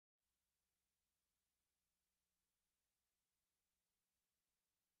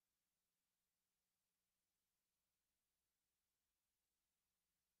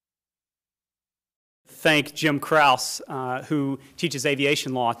thank Jim Krause, who teaches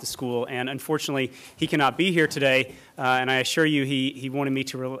aviation law at the school, and unfortunately he cannot be here today. And I assure you, he wanted me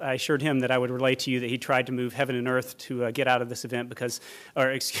to. I assured him that I would relate to you that he tried to move heaven and earth to get out of this event because,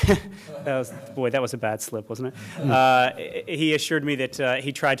 or excuse, boy, that was a bad slip, wasn't it? He assured me that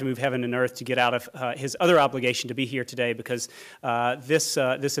he tried to move heaven and earth to get out of his other obligation to be here today because this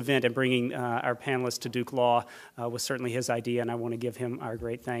event and bringing our panelists to Duke Law was certainly his idea, and I want to give him our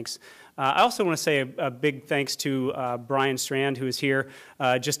great thanks. I also want to say a big thanks to Brian Strand, who is here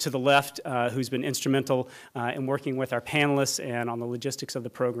just to the left, who's been instrumental in working with our panelists and on the logistics of the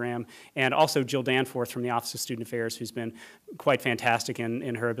program, and also Jill Danforth from the Office of Student Affairs, who's been quite fantastic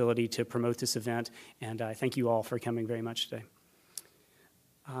in her ability to promote this event, and I thank you all for coming very much today.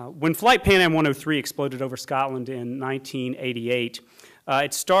 When Flight Pan Am 103 exploded over Scotland in 1988,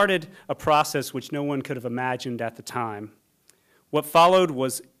 it started a process which no one could have imagined at the time. What followed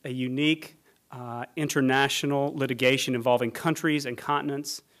was a unique international litigation involving countries and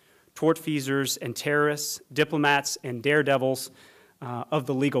continents, tortfeasors and terrorists, diplomats and daredevils of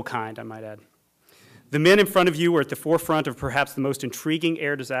the legal kind, I might add. The men in front of you were at the forefront of perhaps the most intriguing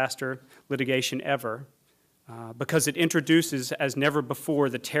air disaster litigation ever because it introduces, as never before,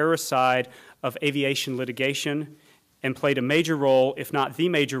 the terrorist side of aviation litigation and played a major role, if not the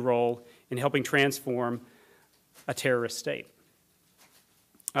major role, in helping transform a terrorist state.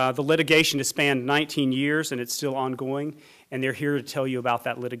 The litigation has spanned 19 years, and it's still ongoing, and they're here to tell you about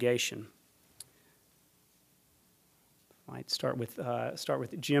that litigation. I might start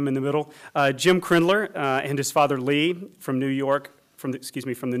with Jim in the middle. Jim Kreindler and his father Lee from New York, from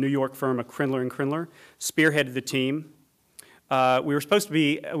the New York firm of Kreindler and Kreindler, spearheaded the team. We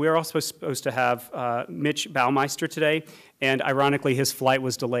were also supposed to have Mitch Baumeister today, and ironically, his flight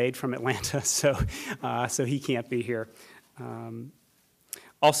was delayed from Atlanta, so he can't be here.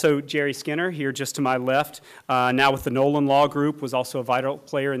 Also, Jerry Skinner, here just to my left, now with the Nolan Law Group, was also a vital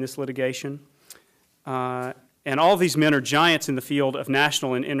player in this litigation. And all of these men are giants in the field of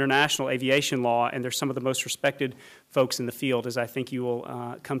national and international aviation law, and they're some of the most respected folks in the field, as I think you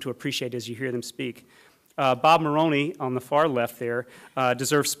will come to appreciate as you hear them speak. Bob Maroney, on the far left there,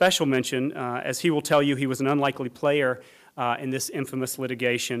 deserves special mention, as he will tell you he was an unlikely player in this infamous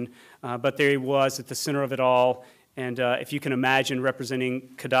litigation, but there he was at the center of it all. And if you can imagine representing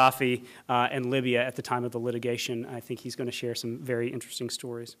Gaddafi and Libya at the time of the litigation, I think he's going to share some very interesting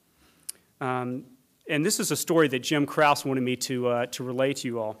stories. And this is a story that Jim Krause wanted me to relay to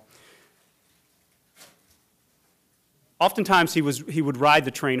you all. Oftentimes he would ride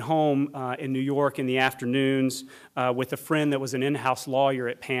the train home in New York in the afternoons with a friend that was an in-house lawyer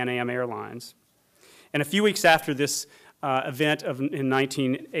at Pan Am Airlines. And a few weeks after this event in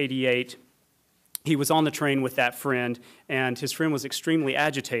 1988, he was on the train with that friend, and his friend was extremely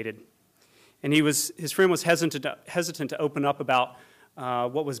agitated. And his friend was hesitant to open up about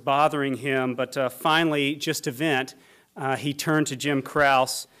what was bothering him, but finally, just to vent, he turned to Jim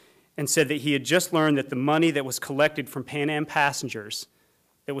Krause and said that he had just learned that the money that was collected from Pan Am passengers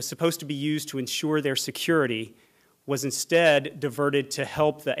that was supposed to be used to ensure their security was instead diverted to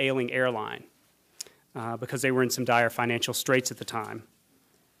help the ailing airline because they were in some dire financial straits at the time.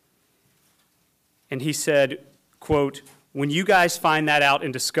 And he said, quote, "When you guys find that out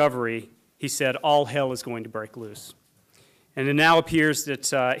in discovery," he said, "all hell is going to break loose." And it now appears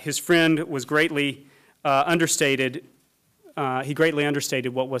that his friend was greatly understated. He greatly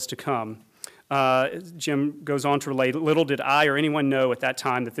understated what was to come. Jim goes on to relate, "Little did I or anyone know at that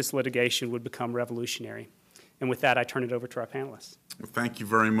time that this litigation would become revolutionary." And with that, I turn it over to our panelists. Well, thank you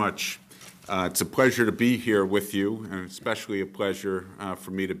very much. It's a pleasure to be here with you, and especially a pleasure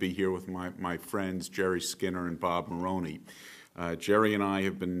for me to be here with my friends Jerry Skinner and Bob Maroney. Jerry and I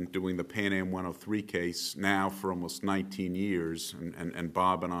have been doing the Pan Am 103 case now for almost 19 years, and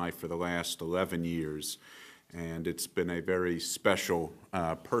Bob and I for the last 11 years. And it's been a very special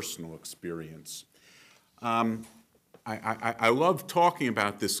personal experience. I love talking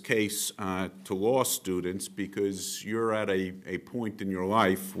about this case to law students because you're at a point in your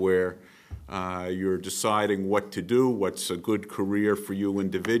life where you're deciding what to do, what's a good career for you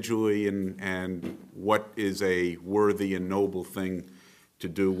individually, and what is a worthy and noble thing to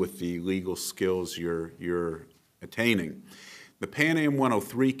do with the legal skills you're attaining. The Pan Am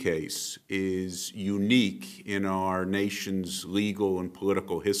 103 case is unique in our nation's legal and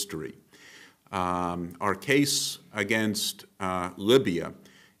political history. Our case against Libya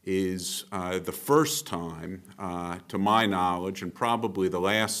is the first time, to my knowledge, and probably the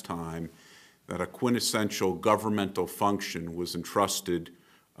last time, that a quintessential governmental function was entrusted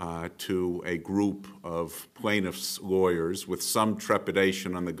to a group of plaintiffs' lawyers with some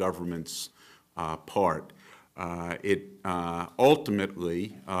trepidation on the government's part. It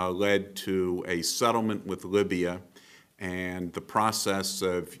ultimately led to a settlement with Libya and the process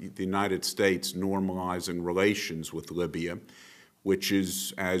of the United States normalizing relations with Libya, which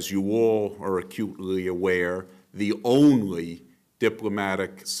is, as you all are acutely aware, the only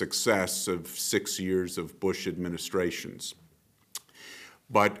diplomatic success of 6 years of Bush administrations.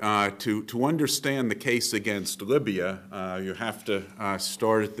 But to understand the case against Libya, you have to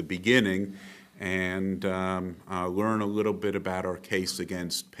start at the beginning and learn a little bit about our case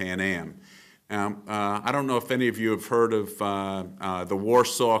against Pan Am. Now, I don't know if any of you have heard of the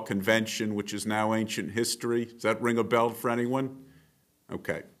Warsaw Convention, which is now ancient history. Does that ring a bell for anyone?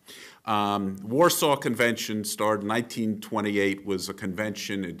 Okay. Warsaw Convention started in 1928, was a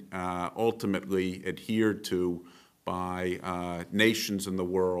convention ultimately adhered to by nations in the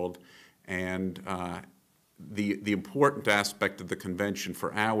world, and the important aspect of the convention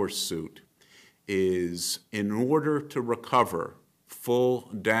for our suit is in order to recover full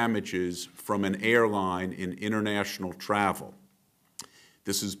damages from an airline in international travel.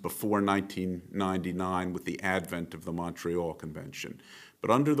 This is before 1999 with the advent of the Montreal Convention.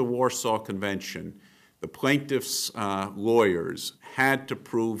 But under the Warsaw Convention, the plaintiffs' lawyers had to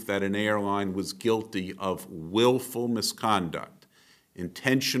prove that an airline was guilty of willful misconduct,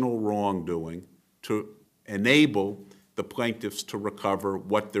 intentional wrongdoing, to enable the plaintiffs to recover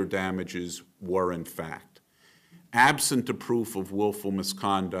what their damages were in fact. Absent a proof of willful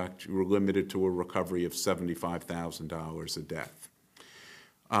misconduct, you were limited to a recovery of $75,000 a death.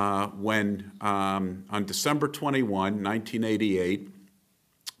 When on December 21, 1988,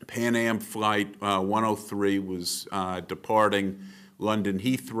 Pan Am Flight 103 was departing London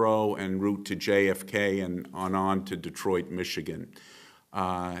Heathrow en route to JFK and on to Detroit, Michigan.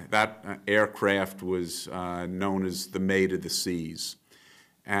 That aircraft was known as the Maid of the Seas.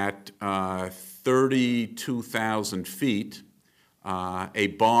 At 32,000 feet, a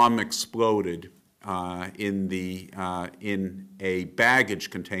bomb exploded in a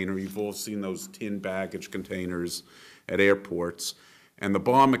baggage container. You've all seen those tin baggage containers at airports. And the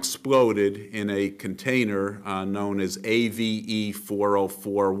bomb exploded in a container known as AVE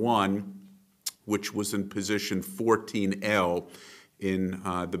 4041, which was in position 14L in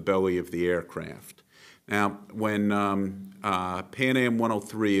the belly of the aircraft. Now, when Pan Am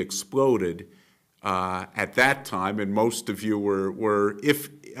 103 exploded, at that time, and most of you were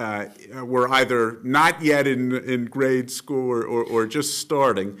either not yet in grade school or just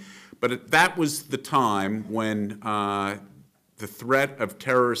starting, but that was the time when the threat of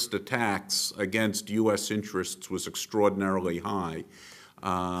terrorist attacks against U.S. interests was extraordinarily high.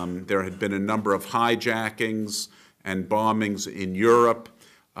 There had been a number of hijackings and bombings in Europe.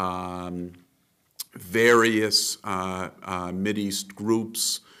 Various Mideast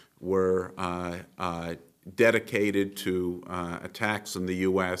groups were dedicated to attacks in the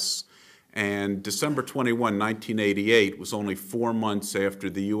U.S. And December 21, 1988 was only 4 months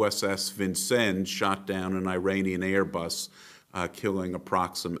after the USS Vincennes shot down an Iranian Airbus, killing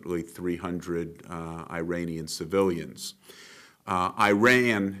approximately 300 Iranian civilians.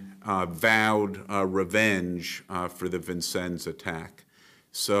 Iran vowed revenge for the Vincennes attack.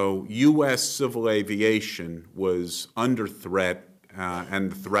 So U.S. civil aviation was under threat,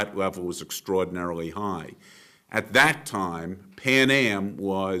 and the threat level was extraordinarily high. At that time, Pan Am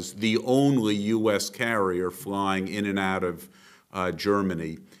was the only U.S. carrier flying in and out of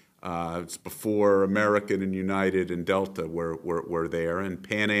Germany. It's before American and United and Delta were there, and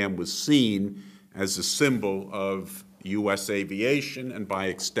Pan Am was seen as a symbol of U.S. aviation and, by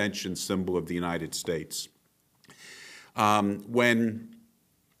extension, symbol of the United States. When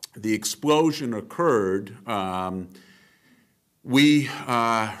the explosion occurred, we,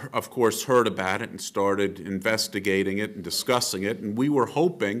 of course, heard about it and started investigating it and discussing it, and we were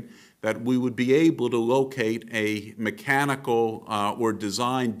hoping that we would be able to locate a mechanical or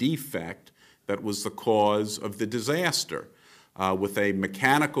design defect that was the cause of the disaster. With a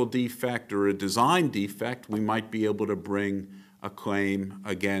mechanical defect or a design defect, we might be able to bring a claim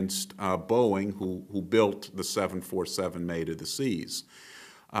against Boeing, who built the 747 Maid of the Seas.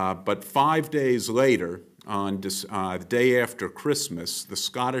 But 5 days later, on the day after Christmas, the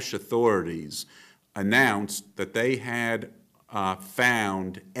Scottish authorities announced that they had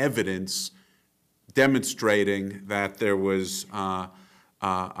found evidence demonstrating that there was a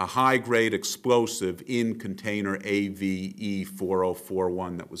high-grade explosive in container AVE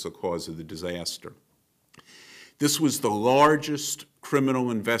 4041 that was the cause of the disaster. This was the largest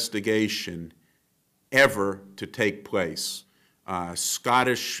criminal investigation ever to take place.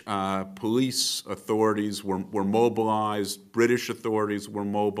 Scottish police authorities were mobilized, British authorities were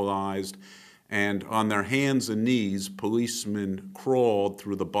mobilized, and on their hands and knees, policemen crawled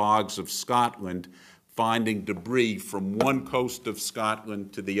through the bogs of Scotland, finding debris from one coast of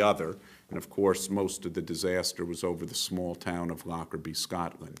Scotland to the other. And of course, most of the disaster was over the small town of Lockerbie,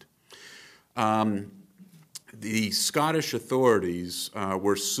 Scotland. The Scottish authorities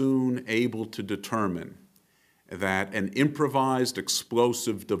were soon able to determine that an improvised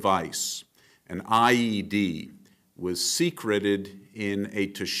explosive device, an IED, was secreted in a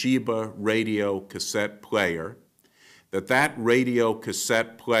Toshiba radio cassette player, that radio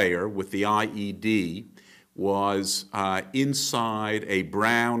cassette player with the IED was inside a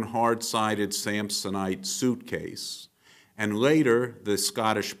brown, hard-sided Samsonite suitcase. And later, the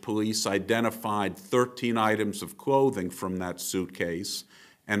Scottish police identified 13 items of clothing from that suitcase,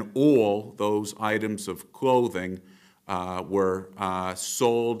 and all those items of clothing were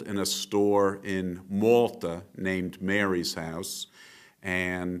sold in a store in Malta named Mary's House.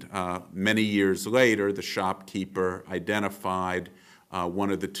 And many years later, the shopkeeper identified one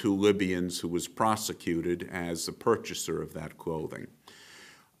of the two Libyans who was prosecuted as the purchaser of that clothing.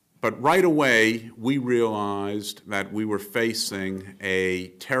 But right away, we realized that we were facing a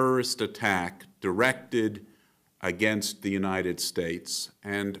terrorist attack directed against the United States,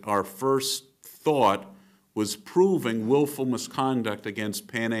 and our first thought was proving willful misconduct against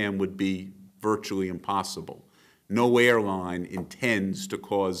Pan Am would be virtually impossible. No airline intends to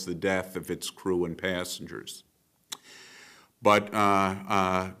cause the death of its crew and passengers. But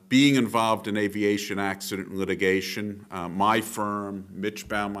being involved in aviation accident litigation, my firm, Mitch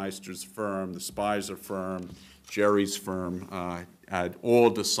Baumeister's firm, the Spicer firm, Jerry's firm, had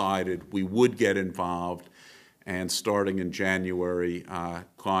all decided we would get involved. And starting in January,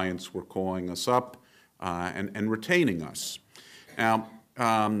 clients were calling us up and retaining us. Now,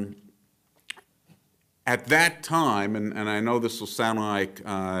 at that time, and I know this will sound like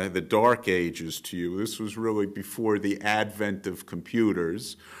the dark ages to you, this was really before the advent of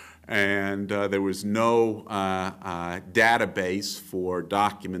computers, and there was no database for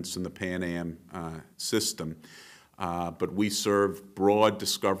documents in the Pan Am system. But we served broad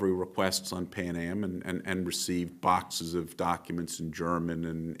discovery requests on Pan Am and received boxes of documents in German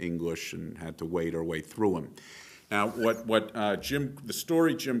and English and had to wade our way through them. Now, the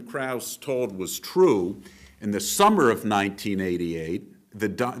story Jim Krause told was true. In the summer of 1988,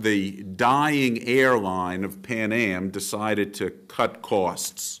 the dying airline of Pan Am decided to cut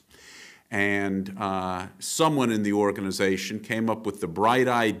costs. And someone in the organization came up with the bright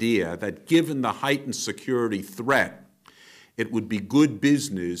idea that given the heightened security threat, it would be good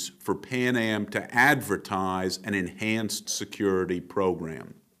business for Pan Am to advertise an enhanced security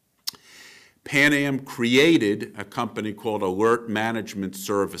program. Pan Am created a company called Alert Management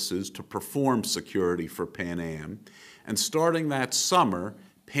Services to perform security for Pan Am. And starting that summer,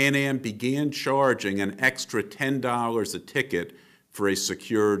 Pan Am began charging an extra $10 a ticket for a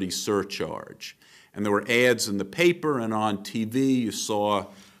security surcharge. And there were ads in the paper and on TV. You saw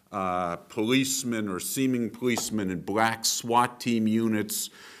policemen or seeming policemen in black SWAT team units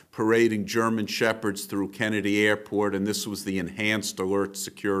parading German Shepherds through Kennedy Airport, and this was the enhanced alert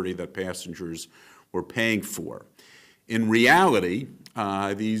security that passengers were paying for. In reality,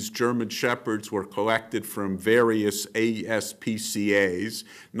 these German Shepherds were collected from various ASPCAs.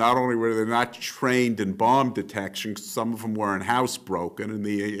 Not only were they not trained in bomb detection, some of them weren't housebroken, and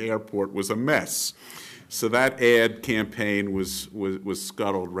the airport was a mess. So that ad campaign was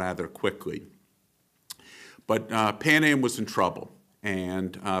scuttled rather quickly. But Pan Am was in trouble,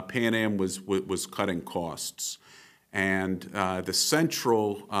 and Pan Am was cutting costs. And the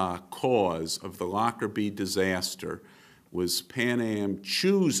central cause of the Lockerbie disaster was Pan Am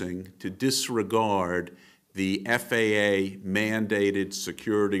choosing to disregard the FAA mandated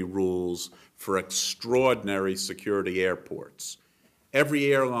security rules for extraordinary security airports.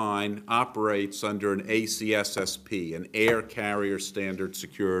 Every airline operates under an ACSSP, an Air Carrier Standard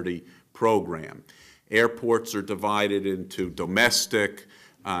Security Program. Airports are divided into domestic,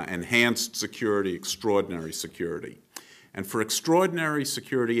 enhanced security, extraordinary security. And for extraordinary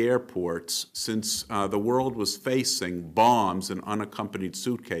security airports, since the world was facing bombs and unaccompanied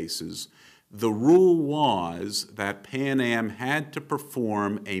suitcases, the rule was that Pan Am had to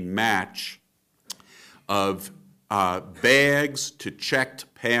perform a match of bags to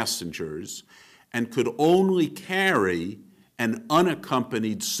checked passengers and could only carry an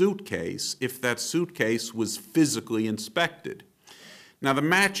unaccompanied suitcase if that suitcase was physically inspected. Now, the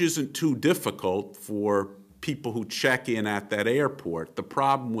match isn't too difficult for people who check in at that airport. The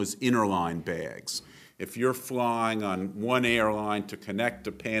problem was interline bags. If you're flying on one airline to connect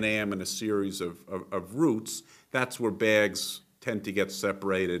to Pan Am in a series of routes, that's where bags tend to get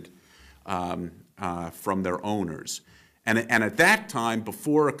separated from their owners. And at that time,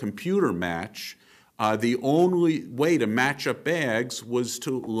 before a computer match, the only way to match up bags was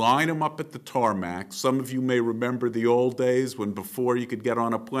to line them up at the tarmac. Some of you may remember the old days when before you could get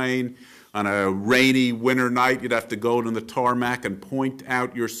on a plane on a rainy winter night, you'd have to go to the tarmac and point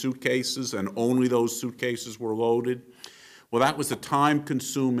out your suitcases, and only those suitcases were loaded. Well, that was a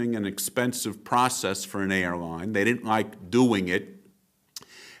time-consuming and expensive process for an airline. They didn't like doing it,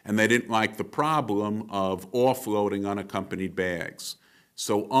 and they didn't like the problem of offloading unaccompanied bags.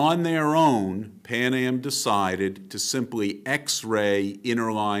 So on their own, Pan Am decided to simply X-ray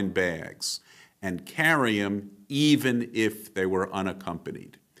interline bags and carry them even if they were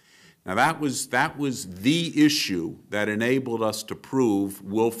unaccompanied. Now that was the issue that enabled us to prove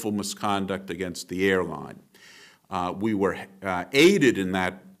willful misconduct against the airline. We were aided in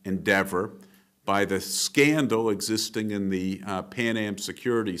that endeavor by the scandal existing in the Pan Am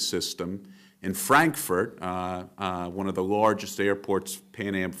security system. In Frankfurt, one of the largest airports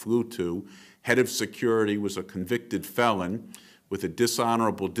Pan Am flew to, head of security was a convicted felon with a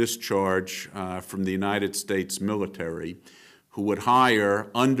dishonorable discharge from the United States military, who would hire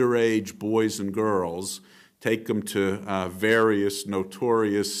underage boys and girls, take them to various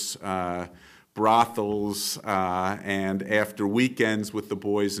notorious brothels, and after weekends with the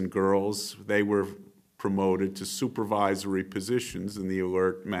boys and girls, they were promoted to supervisory positions in the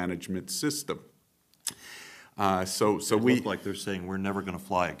alert management system. So we look like they're saying we're never going to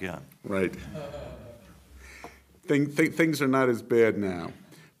fly again. Right. Things are not as bad now,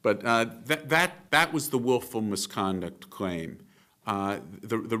 but that was the willful misconduct claim.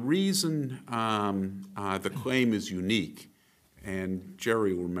 The reason the claim is unique, and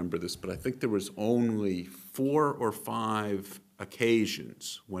Jerry will remember this, but I think there was only 4 or 5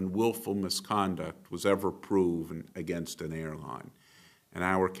 occasions when willful misconduct was ever proven against an airline. And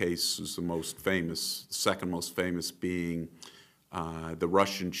our case is the most famous, second most famous being the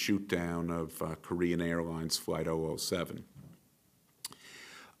Russian shoot-down of Korean Airlines Flight 007.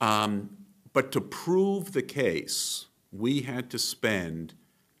 But to prove the case, we had to spend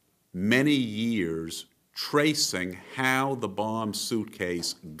many years tracing how the bomb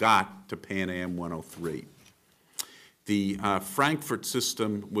suitcase got to Pan Am 103. The Frankfurt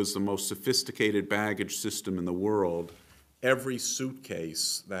system was the most sophisticated baggage system in the world. Every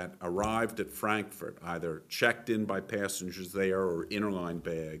suitcase that arrived at Frankfurt, either checked in by passengers there or interline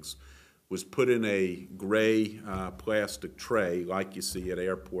bags, was put in a gray plastic tray like you see at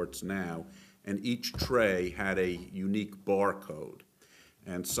airports now, and each tray had a unique barcode.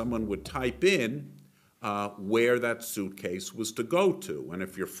 And someone would type in where that suitcase was to go to. And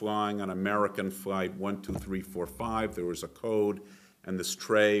if you're flying on American flight 12345, there was a code, and this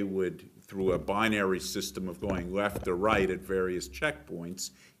tray would, through a binary system of going left or right at various checkpoints,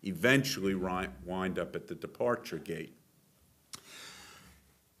 eventually wind up at the departure gate.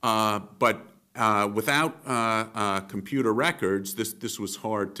 But without computer records, this was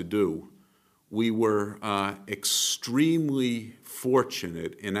hard to do. We were extremely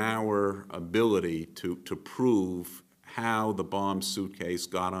fortunate in our ability to prove how the bomb suitcase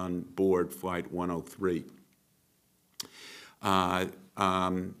got on board Flight 103.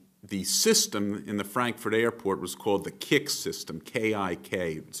 The system in the Frankfurt airport was called the KIK system,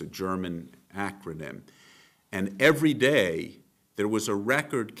 K-I-K. It's a German acronym. And every day there was a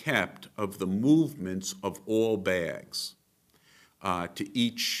record kept of the movements of all bags to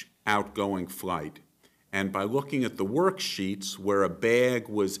each outgoing flight. And by looking at the worksheets where a bag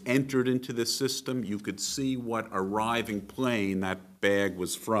was entered into the system, you could see what arriving plane that bag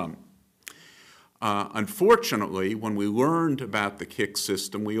was from. Unfortunately, when we learned about the KIK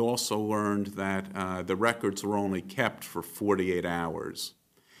system, we also learned that the records were only kept for 48 hours.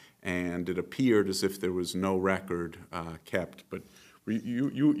 And it appeared as if there was no record kept. But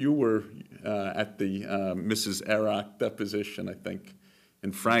you were at the Mrs. Arak deposition, I think,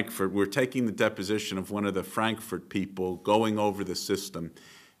 in Frankfurt. We're taking the deposition of one of the Frankfurt people going over the system.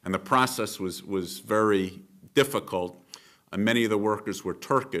 And the process was very difficult. And many of the workers were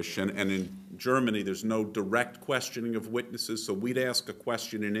Turkish, and in Germany there's no direct questioning of witnesses, so we'd ask a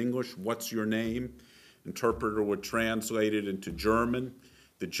question in English, what's your name? Interpreter would translate it into German.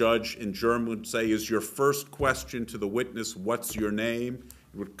 The judge in German would say, is your first question to the witness, what's your name?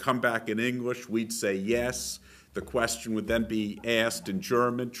 It would come back in English, we'd say yes. The question would then be asked in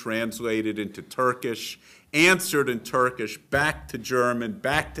German, translated into Turkish, answered in Turkish, back to German,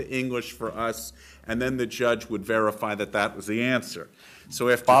 back to English for us, and then the judge would verify that that was the answer. So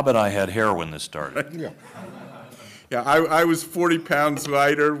after Bob and I had hair when this started. Yeah, I was 40 pounds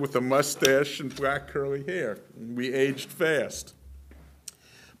lighter with a mustache and black curly hair. We aged fast.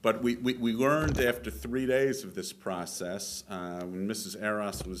 But we learned after 3 days of this process, when Mrs.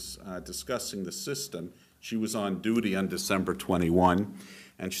 Eros was discussing the system, she was on duty on December 21,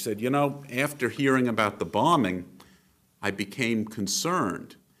 and she said, you know, after hearing about the bombing, I became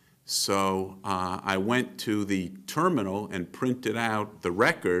concerned. So I went to the terminal and printed out the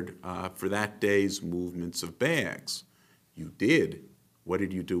record for that day's movements of bags. You did? What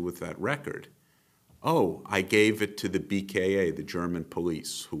did you do with that record? Oh, I gave it to the BKA, the German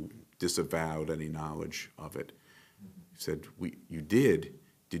police, who disavowed any knowledge of it. He said, you did?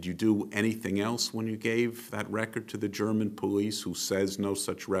 Did you do anything else when you gave that record to the German police who says no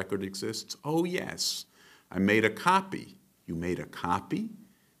such record exists? Oh, yes. I made a copy. You made a copy?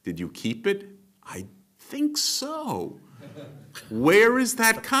 Did you keep it? I think so. Where is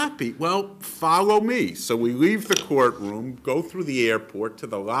that copy? Well, follow me. So we leave the courtroom, go through the airport to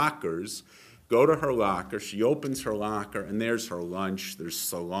the lockers, go to her locker. She opens her locker, and there's her lunch. There's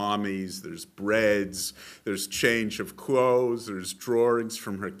salamis, there's breads, there's change of clothes, there's drawings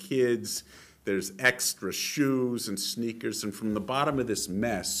from her kids, there's extra shoes and sneakers. And from the bottom of this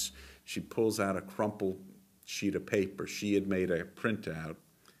mess, she pulls out a crumpled sheet of paper. She had made a printout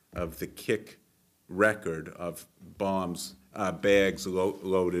of the kick record of bombs, bags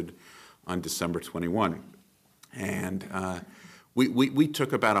loaded on December 21. And we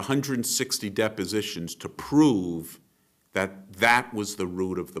took about 160 depositions to prove that that was the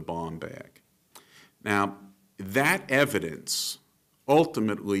root of the bomb bag. Now, that evidence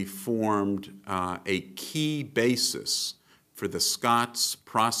ultimately formed a key basis for the Scots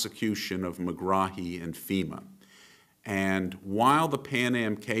prosecution of McGrahy and FEMA. And while the Pan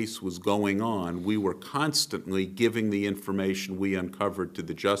Am case was going on, we were constantly giving the information we uncovered to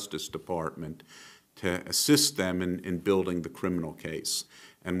the Justice Department to assist them in building the criminal case.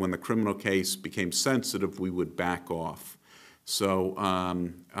 And when the criminal case became sensitive, we would back off. So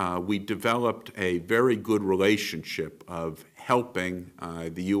we developed a very good relationship of helping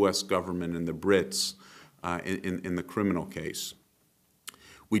the U.S. government and the Brits in the criminal case.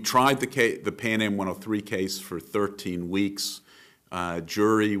 We tried the Pan Am 103 case for 13 weeks.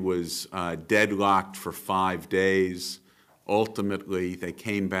 Jury was deadlocked for 5 days. Ultimately, they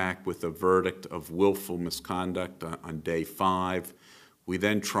came back with a verdict of willful misconduct on day 5. We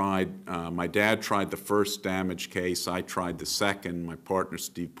then tried, my dad tried the first damage case, I tried the second, my partner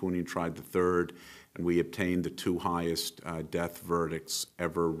Steve Poonian tried the third, and we obtained the 2 highest death verdicts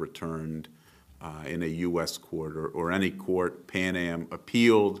ever returned in a U.S. court or any court. Pan Am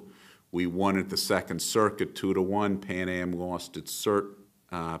appealed. We won at the Second Circuit 2-1. Pan Am lost its cert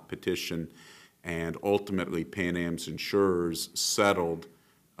petition, and ultimately Pan Am's insurers settled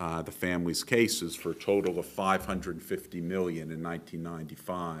the family's cases for a total of $550 million in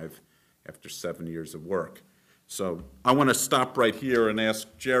 1995 after 7 years of work. So I want to stop right here and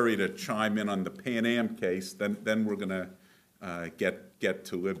ask Jerry to chime in on the Pan Am case. Then we're going to get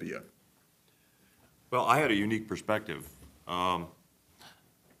to Libya. Well, I had a unique perspective. Pan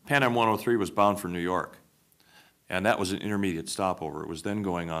Am 103 was bound for New York, and that was an intermediate stopover. It was then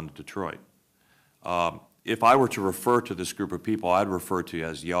going on to Detroit. If I were to refer to this group of people, I'd refer to you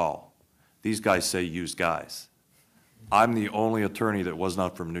as y'all. These guys say "used guys." I'm the only attorney that was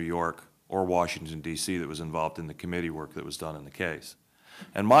not from New York or Washington, D.C. that was involved in the committee work that was done in the case.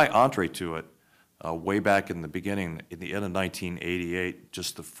 And my entree to it, way back in the beginning, in the end of 1988,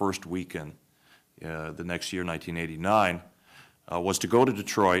 just the first weekend, the next year, 1989, was to go to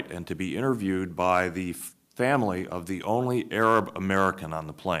Detroit and to be interviewed by the family of the only Arab American on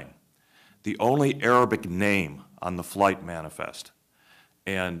the plane, the only Arabic name on the flight manifest.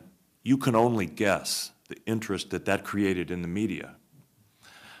 And you can only guess the interest that that created in the media.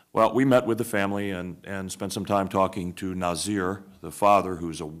 Well, we met with the family and spent some time talking to Nazir, the father,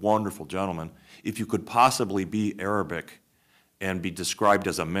 who's a wonderful gentleman. If you could possibly be Arabic and be described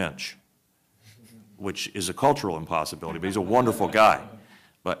as a mensch, which is a cultural impossibility, but he's a wonderful guy.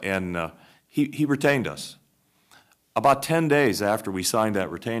 He retained us. About 10 days after we signed that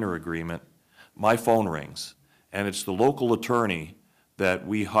retainer agreement, my phone rings, and it's the local attorney that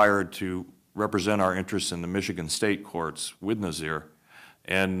we hired to represent our interests in the Michigan state courts with Nazir.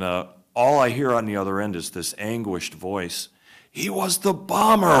 And all I hear on the other end is this anguished voice, "He was the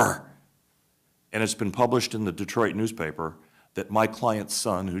bomber!" And it's been published in the Detroit newspaper that my client's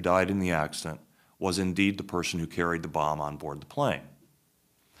son, who died in the accident, was indeed the person who carried the bomb on board the plane.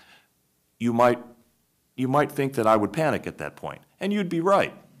 You might think that I would panic at that point, and you'd be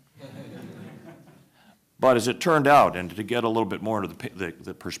right. But as it turned out, and to get a little bit more into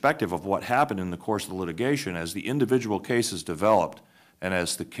the perspective of what happened in the course of the litigation, as the individual cases developed, and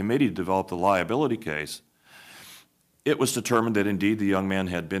as the committee developed the liability case, It was determined that indeed the young man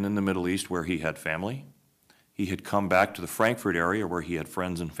had been in the Middle East where he had family. He had come back to the Frankfurt area where he had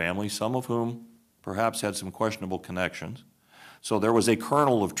friends and family, some of whom perhaps had some questionable connections. So there was a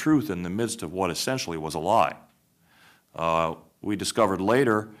kernel of truth in the midst of what essentially was a lie. We discovered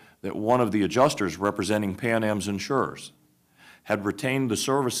later that one of the adjusters representing Pan Am's insurers had retained the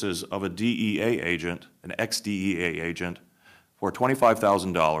services of a DEA agent, an ex-DEA agent, for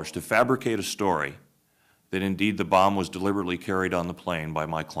 $25,000 to fabricate a story that indeed the bomb was deliberately carried on the plane by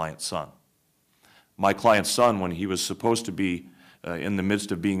my client's son. My client's son, when he was supposed to be in the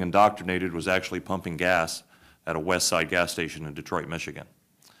midst of being indoctrinated, was actually pumping gas at a West Side gas station in Detroit, Michigan,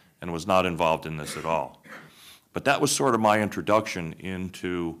 and was not involved in this at all. But that was sort of my introduction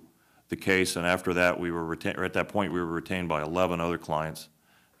into the case, and after that, at that point, we were retained by 11 other clients,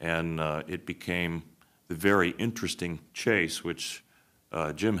 and it became the very interesting chase which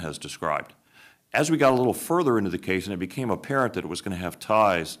Jim has described. As we got a little further into the case and it became apparent that it was going to have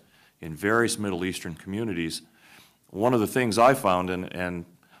ties in various Middle Eastern communities, one of the things I found, and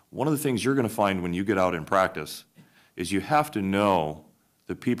one of the things you're going to find when you get out in practice, is you have to know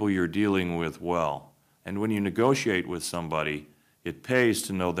the people you're dealing with well. And when you negotiate with somebody, it pays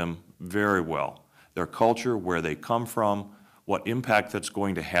to know them very well. Their culture, where they come from, what impact that's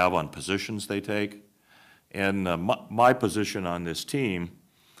going to have on positions they take. And my position on this team,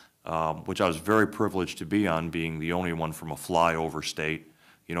 which I was very privileged to be on, being the only one from a flyover state,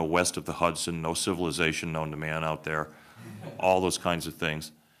 you know, west of the Hudson, no civilization known to man out there, all those kinds of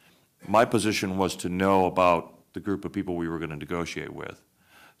things. My position was to know about the group of people we were going to negotiate with,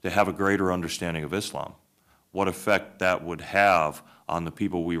 to have a greater understanding of Islam, what effect that would have on the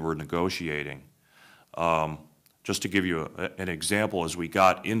people we were negotiating. Just to give you an example, as we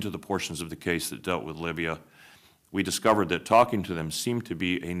got into the portions of the case that dealt with Libya, we discovered that talking to them seemed to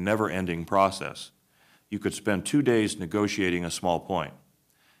be a never-ending process. You could spend 2 days negotiating a small point,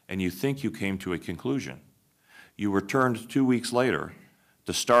 and you think you came to a conclusion. You returned 2 weeks later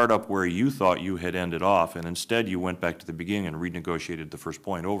to start up where you thought you had ended off, and instead you went back to the beginning and renegotiated the first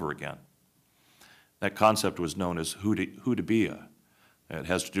point over again. That concept was known as Hudaybiyah. It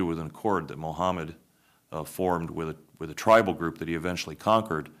has to do with an accord that Muhammad formed with a tribal group that he eventually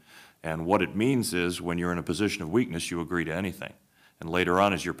conquered. And what it means is when you're in a position of weakness, you agree to anything. And later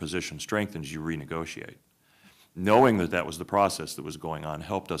on, as your position strengthens, you renegotiate. Knowing that that was the process that was going on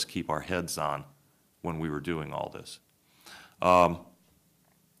helped us keep our heads on when we were doing all this.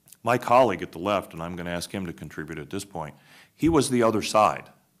 My colleague at the left, and I'm going to ask him to contribute at this point, he was the other side.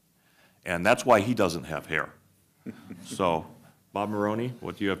 And that's why he doesn't have hair. So, Bob Maroney,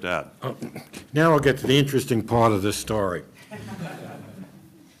 what do you have to add? Now I'll get to the interesting part of this story.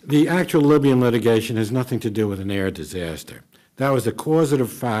 The actual Libyan litigation has nothing to do with an air disaster. That was a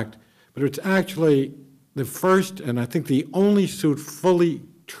causative fact, but it's actually the first and I think the only suit fully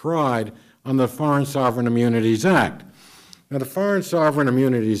tried on the Foreign Sovereign Immunities Act. Now, the Foreign Sovereign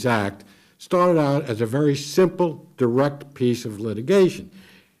Immunities Act started out as a very simple, direct piece of litigation.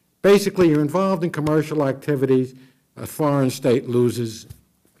 Basically, you're involved in commercial activities, a foreign state loses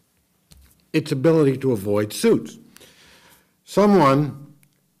its ability to avoid suits. Someone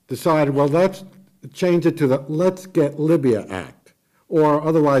decided, well, let's change it to the Let's Get Libya Act, or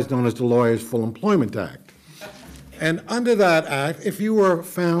otherwise known as the Lawyers' Full Employment Act. And under that act, if you were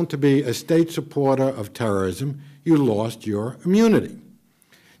found to be a state supporter of terrorism, you lost your immunity.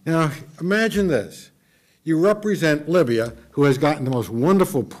 Now, imagine this. You represent Libya, who has gotten the most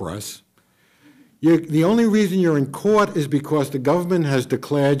wonderful press. The only reason you're in court is because the government has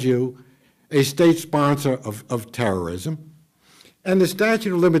declared you a state sponsor of terrorism. And the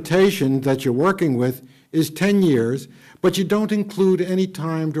statute of limitations that you're working with is 10 years, but you don't include any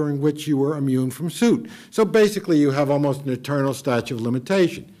time during which you were immune from suit. So basically, you have almost an eternal statute of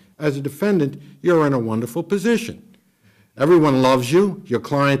limitation. As a defendant, you're in a wonderful position. Everyone loves you. Your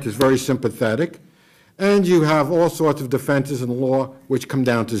client is very sympathetic. And you have all sorts of defenses in the law which come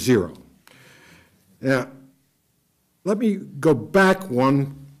down to zero. Now, let me go back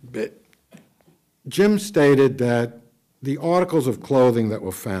one bit. Jim stated that the articles of clothing that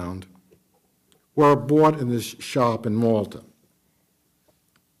were found were bought in this shop in Malta.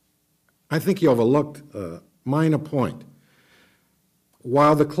 I think he overlooked a minor point.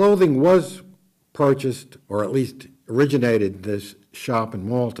 While the clothing was purchased, or at least originated in this shop in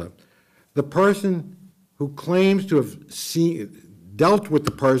Malta, the person who claims to have dealt with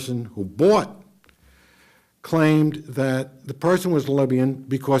the person who bought claimed that the person was Libyan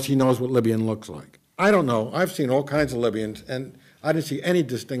because he knows what Libyan looks like. I don't know. I've seen all kinds of Libyans, and I didn't see any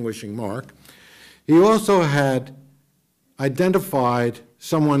distinguishing mark. He also had identified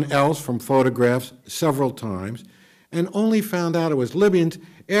someone else from photographs several times, and only found out it was Libyans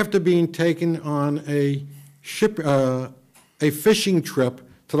after being taken on a fishing trip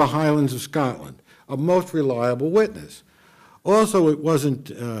to the Highlands of Scotland, a most reliable witness. Also, it wasn't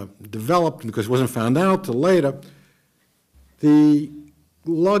developed because it wasn't found out till later. The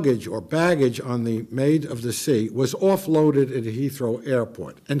luggage or baggage on the Maid of the Sea was offloaded at Heathrow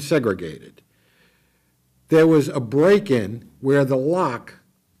Airport and segregated. There was a break-in where the lock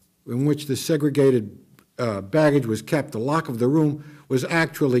in which the segregated baggage was kept, the lock of the room, was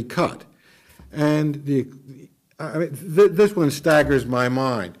actually cut. And this one staggers my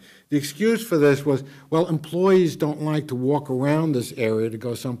mind. The excuse for this was, well, employees don't like to walk around this area to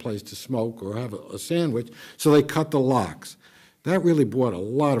go someplace to smoke or have a sandwich, so they cut the locks. That really brought a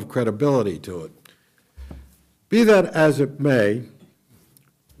lot of credibility to it. Be that as it may,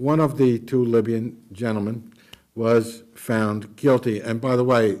 one of the two Libyan gentlemen was found guilty. And by the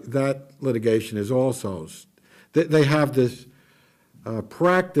way, that litigation is also, they have this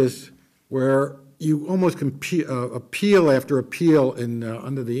practice where you almost can appeal after appeal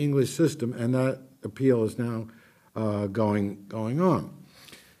under the English system, and that appeal is now going on.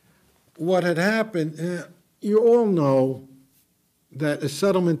 What had happened, you all know that a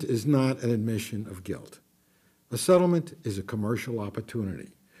settlement is not an admission of guilt. A settlement is a commercial opportunity,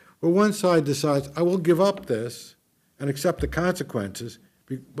 where one side decides, I will give up this and accept the consequences,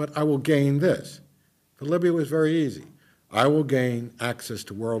 but I will gain this. For Libya, it was very easy. I will gain access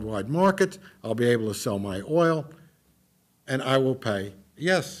to worldwide markets, I'll be able to sell my oil, and I will pay,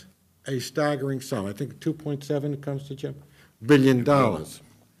 yes, a staggering sum. I think 2.7 it comes to, Jim, $1 billion,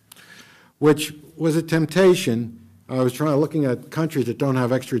 which was a temptation. I was looking at countries that don't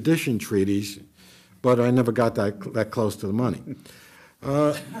have extradition treaties, but I never got that close to the money.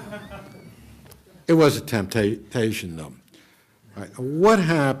 It was a temptation, though. All right. What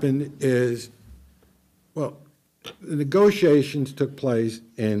happened is, well, the negotiations took place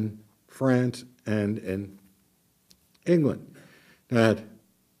in France and in England. They had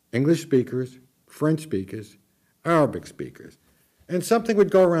English speakers, French speakers, Arabic speakers. And something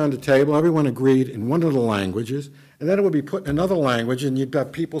would go around the table, everyone agreed in one of the languages, and then it would be put in another language, and you'd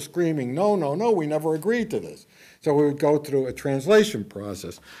have people screaming, no, no, no, we never agreed to this. So we would go through a translation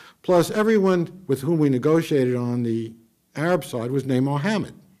process. Plus, everyone with whom we negotiated on the Arab side was named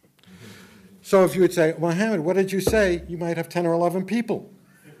Mohammed. So if you would say, Mohammed, what did you say? You might have 10 or 11 people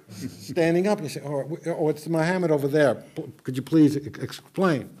standing up, and you say, oh, it's Mohammed over there. Could you please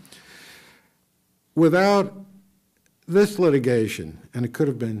explain? Without this litigation, and it could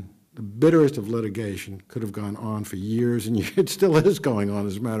have been the bitterest of litigation, could have gone on for years, and it still is going on,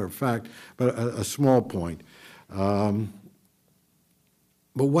 as a matter of fact, but a small point. But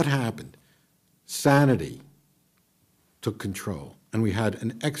what happened? Sanity took control, and we had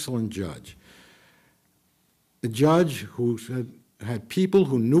an excellent judge. The judge who had people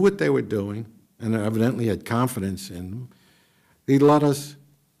who knew what they were doing and evidently had confidence in them. He let us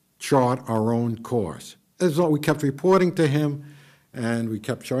chart our own course. As we kept reporting to him, and we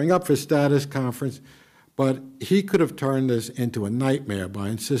kept showing up for status conference, but he could have turned this into a nightmare by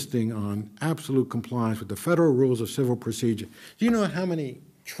insisting on absolute compliance with the federal rules of civil procedure. Do you know how many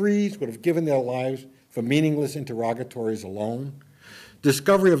trees would have given their lives for meaningless interrogatories alone?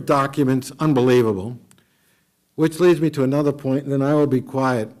 Discovery of documents, unbelievable. Which leads me to another point, and then I will be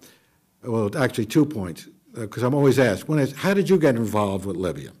quiet. Well, actually 2 points, because I'm always asked. One is, how did you get involved with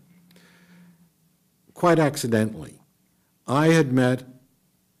Libya? Quite accidentally. I had met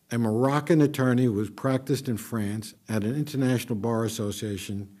a Moroccan attorney who was practiced in France at an International Bar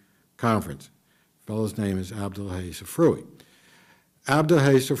Association conference. The fellow's name is Abdelhay Safroui.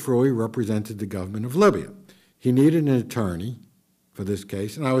 Abdelhay Safroui represented the government of Libya. He needed an attorney for this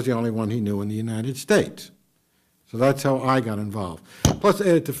case, and I was the only one he knew in the United States. So that's how I got involved. Plus,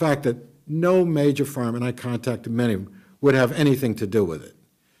 added the fact that no major firm, and I contacted many of them, would have anything to do with it.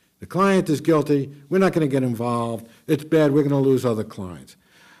 The client is guilty. We're not going to get involved. It's bad. We're going to lose other clients.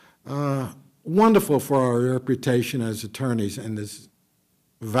 Wonderful for our reputation as attorneys and this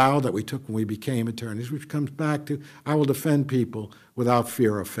vow that we took when we became attorneys, which comes back to, I will defend people without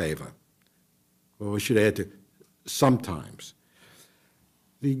fear or favor. Or we should add to, sometimes.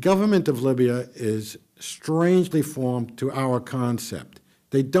 The government of Libya is strangely formed to our concept.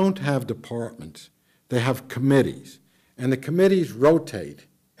 They don't have departments. They have committees, and the committees rotate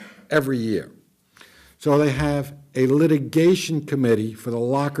every year. So they have a litigation committee for the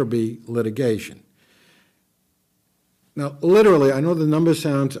Lockerbie litigation. Now, literally, I know the number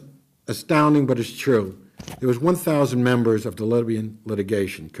sounds astounding, but it's true. There was 1,000 members of the Libyan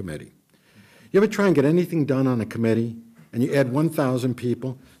litigation committee. You ever try and get anything done on a committee, and you add 1,000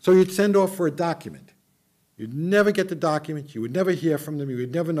 people? So you'd send off for a document. You'd never get the documents, you would never hear from them, you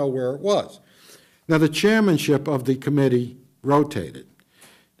would never know where it was. Now, the chairmanship of the committee rotated.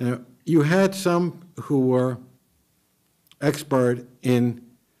 Now, you had some who were expert in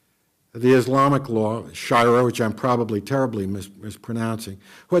the Islamic law, Shira, which I'm probably terribly mispronouncing,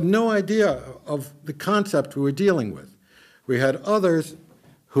 who had no idea of the concept we were dealing with. We had others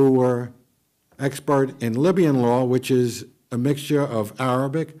who were expert in Libyan law, which is a mixture of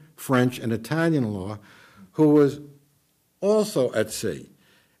Arabic, French, and Italian law, who was also at sea.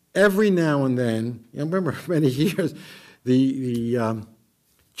 Every now and then, I remember many years, the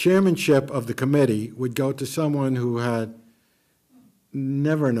chairmanship of the committee would go to someone who had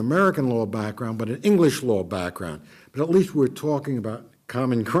never an American law background, but an English law background. But at least we're talking about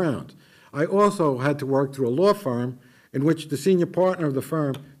common ground. I also had to work through a law firm in which the senior partner of the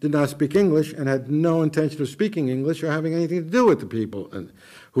firm did not speak English and had no intention of speaking English or having anything to do with the people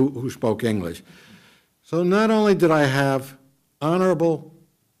who spoke English. So not only did I have honorable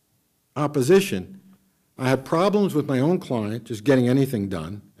opposition, I had problems with my own client, just getting anything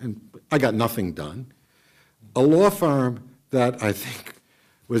done, and I got nothing done. A law firm that I think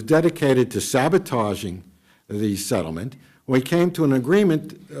was dedicated to sabotaging the settlement. When we came to an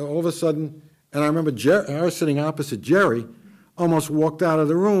agreement, all of a sudden, and I remember I was sitting opposite Jerry, almost walked out of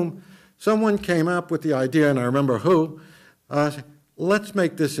the room. Someone came up with the idea, and I remember who, let's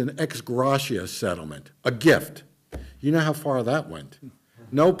make this an ex gratia settlement, a gift. You know how far that went?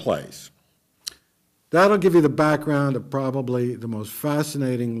 No place. That'll give you the background of probably the most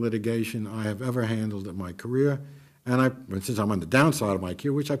fascinating litigation I have ever handled in my career. And since I'm on the downside of my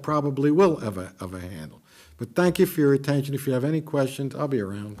career, which I probably will ever handle. But thank you for your attention. If you have any questions, I'll be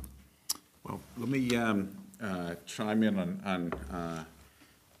around. Well, let me chime in on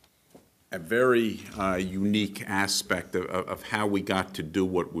a very unique aspect of how we got to do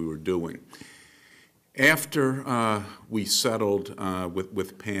what we were doing. After we settled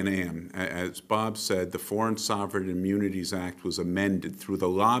with Pan Am, as Bob said, the Foreign Sovereign Immunities Act was amended through the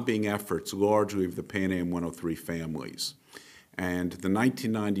lobbying efforts largely of the Pan Am 103 families. And the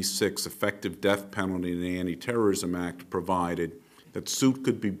 1996 Effective Death Penalty and Anti-Terrorism Act provided that suit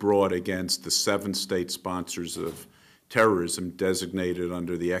could be brought against the 7 state sponsors of terrorism designated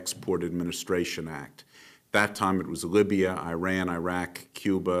under the Export Administration Act. At that time it was Libya, Iran, Iraq,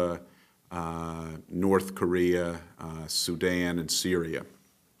 Cuba, North Korea, Sudan, and Syria.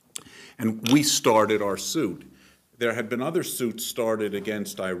 And we started our suit. There had been other suits started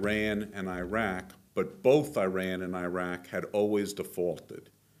against Iran and Iraq, but both Iran and Iraq had always defaulted.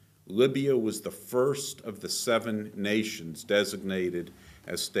 Libya was the first of the 7 nations designated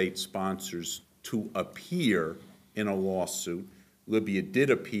as state sponsors to appear in a lawsuit. Libya did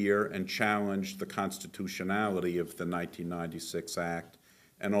appear and challenged the constitutionality of the 1996 Act,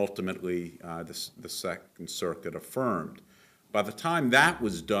 and ultimately the Second Circuit affirmed. By the time that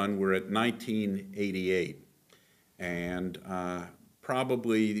was done, we're at 1988, and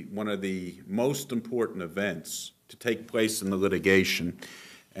probably one of the most important events to take place in the litigation,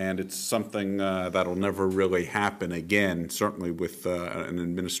 and it's something that'll never really happen again, certainly with an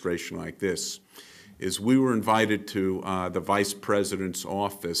administration like this, is we were invited to the Vice President's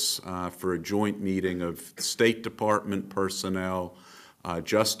office for a joint meeting of State Department personnel,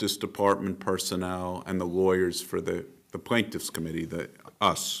 Justice Department personnel, and the lawyers for the Plaintiffs' Committee,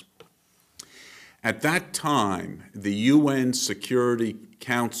 us. At that time, the UN Security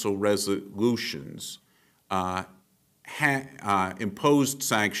Council resolutions imposed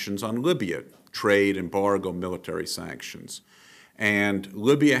sanctions on Libya, trade, embargo, military sanctions. And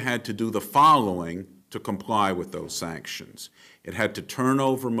Libya had to do the following to comply with those sanctions. It had to turn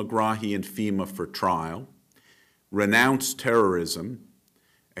over Megrahi and FEMA for trial, renounce terrorism,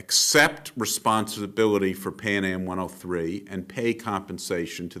 accept responsibility for Pan Am 103, and pay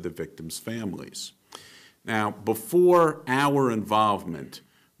compensation to the victims' families. Now, before our involvement,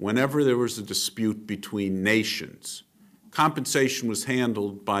 whenever there was a dispute between nations, compensation was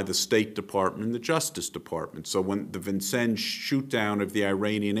handled by the State Department and the Justice Department. So when the Vincennes shoot-down of the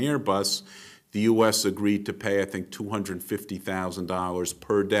Iranian Airbus, the U.S. agreed to pay, I think, $250,000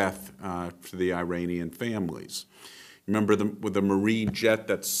 per death to the Iranian families. Remember with the Marine jet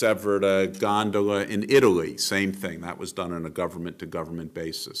that severed a gondola in Italy, same thing. That was done on a government-to-government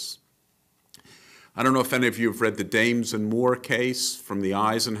basis. I don't know if any of you have read the Dames and Moore case from the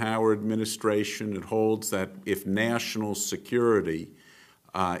Eisenhower administration. It holds that if national security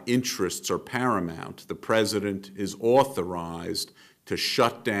interests are paramount, the president is authorized to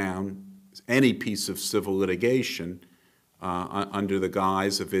shut down any piece of civil litigation under the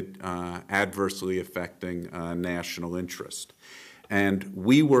guise of it adversely affecting national interest. And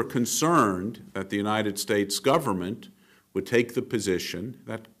we were concerned that the United States government would take the position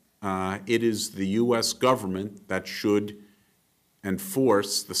that it is the U.S. government that should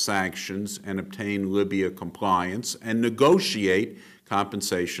enforce the sanctions and obtain Libya compliance and negotiate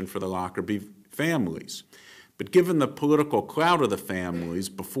compensation for the Lockerbie families. But given the political clout of the families,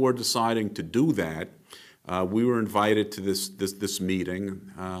 before deciding to do that, we were invited to this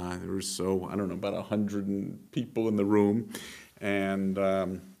meeting. There was, I don't know, about 100 people in the room. And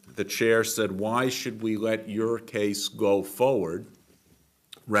the chair said, why should we let your case go forward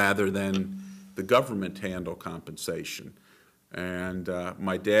rather than the government handle compensation? And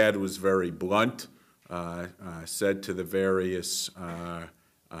my dad was very blunt, said to the various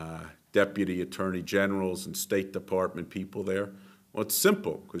deputy attorney generals and State Department people there, well, it's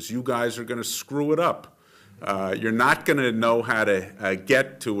simple, because you guys are going to screw it up. You're not going to know how to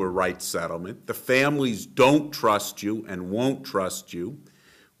get to a right settlement. The families don't trust you and won't trust you.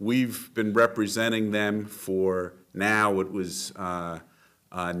 We've been representing them for now, it was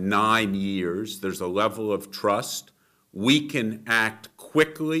 9 years. There's a level of trust. We can act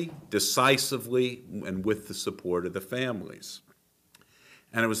quickly, decisively, and with the support of the families.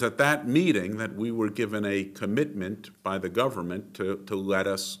 And it was at that meeting that we were given a commitment by the government to let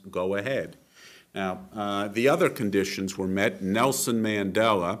us go ahead. Now, the other conditions were met. Nelson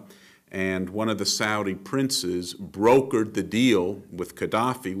Mandela and one of the Saudi princes brokered the deal with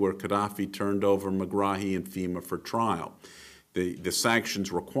Gaddafi, where Gaddafi turned over Megrahi and FEMA for trial. The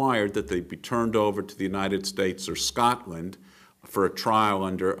sanctions required that they be turned over to the United States or Scotland for a trial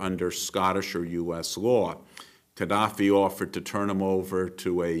under Scottish or U.S. law. Gaddafi offered to turn them over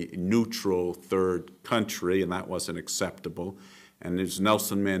to a neutral third country, and that wasn't acceptable. And it was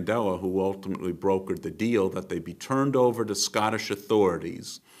Nelson Mandela who ultimately brokered the deal that they be turned over to Scottish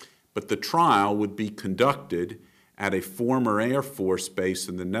authorities, but the trial would be conducted at a former Air Force base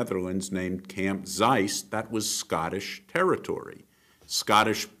in the Netherlands named Camp Zeist. That was Scottish territory.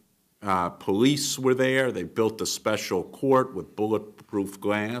 Scottish police were there. They built a special court with bulletproof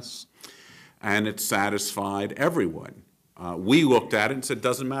glass, and it satisfied everyone. We looked at it and said,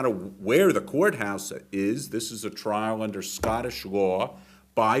 doesn't matter where the courthouse is, this is a trial under Scottish law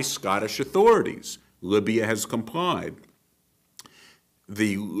by Scottish authorities. Libya has complied.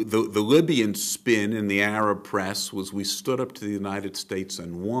 The Libyan spin in the Arab press was we stood up to the United States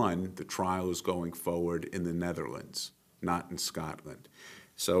and won. The trial is going forward in the Netherlands, not in Scotland.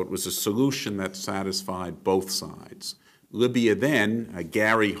 So it was a solution that satisfied both sides. Libya then,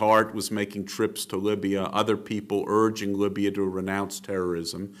 Gary Hart was making trips to Libya, other people urging Libya to renounce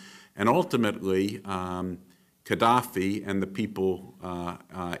terrorism, and ultimately Gaddafi and the people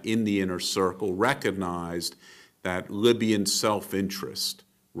in the inner circle recognized that Libyan self-interest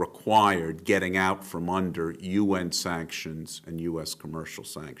required getting out from under UN sanctions and U.S. commercial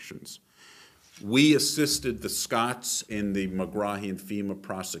sanctions. We assisted the Scots in the Megrahi and FEMA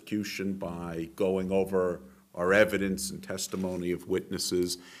prosecution by going over our evidence and testimony of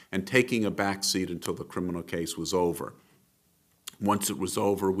witnesses and taking a backseat until the criminal case was over. Once it was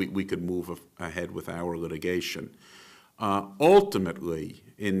over, we could move ahead with our litigation. Ultimately,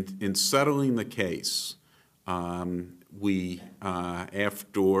 in settling the case, we,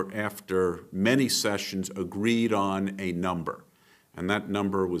 after many sessions, agreed on a number, and that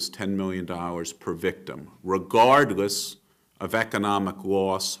number was $10 million per victim, regardless of economic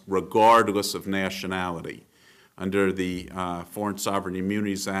loss, regardless of nationality. Under the Foreign Sovereign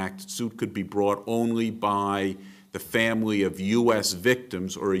Immunities Act, suit could be brought only by the family of U.S.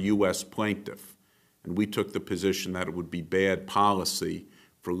 victims or a U.S. plaintiff. And we took the position that it would be bad policy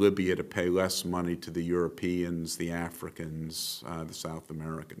for Libya to pay less money to the Europeans, the Africans, the South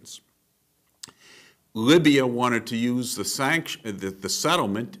Americans. Libya wanted to use the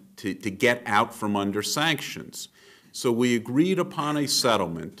settlement to get out from under sanctions. So we agreed upon a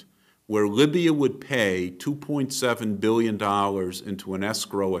settlement where Libya would pay $2.7 billion into an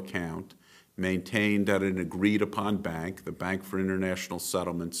escrow account maintained at an agreed-upon bank, the Bank for International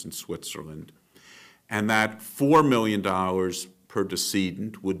Settlements in Switzerland, and that $4 million per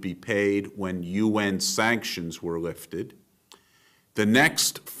decedent would be paid when UN sanctions were lifted. The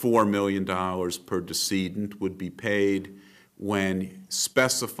next $4 million per decedent would be paid when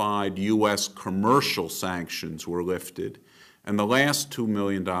specified U.S. commercial sanctions were lifted, and the last $2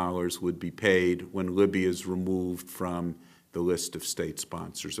 million would be paid when Libya is removed from the list of state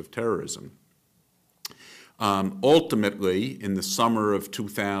sponsors of terrorism. Ultimately, in the summer of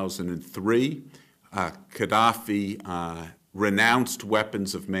 2003, Gaddafi renounced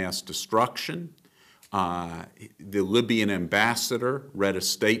weapons of mass destruction, The Libyan ambassador read a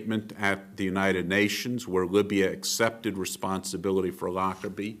statement at the United Nations where Libya accepted responsibility for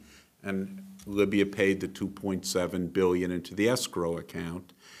Lockerbie, and Libya paid the $2.7 billion into the escrow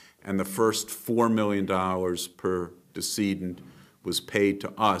account, and the first $4 million per decedent was paid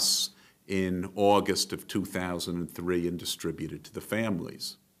to us in August of 2003 and distributed to the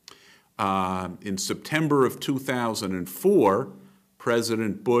families. In September of 2004,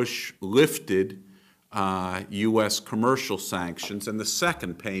 President Bush lifted U.S. commercial sanctions, and the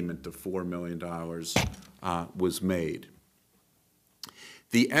second payment of $4 million was made.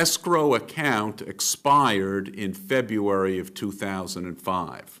 The escrow account expired in February of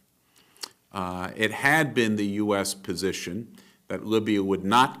 2005. It had been the U.S. position that Libya would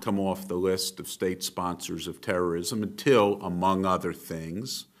not come off the list of state sponsors of terrorism until, among other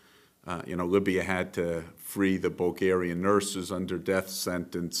things, Libya had to free the Bulgarian nurses under death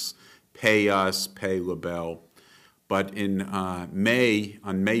sentence, pay us, pay Labelle. But on May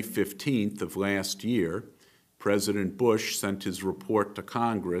 15th of last year, President Bush sent his report to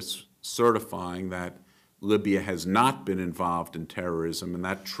Congress certifying that Libya has not been involved in terrorism, and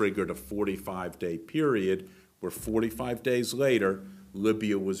that triggered a 45-day period where 45 days later,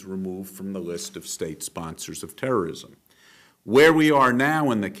 Libya was removed from the list of state sponsors of terrorism. Where we are now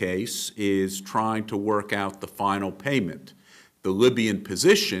in the case is trying to work out the final payment. The Libyan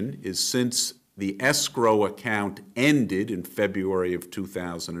position is, since the escrow account ended in February of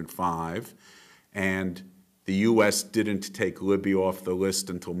 2005, and the U.S. didn't take Libya off the list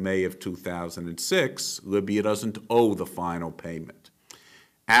until May of 2006, Libya doesn't owe the final payment.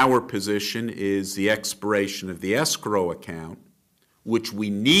 Our position is the expiration of the escrow account, which we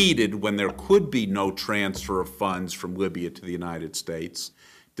needed when there could be no transfer of funds from Libya to the United States,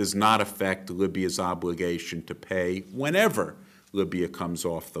 does not affect Libya's obligation to pay whenever Libya comes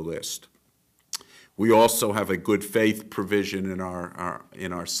off the list. We also have a good faith provision in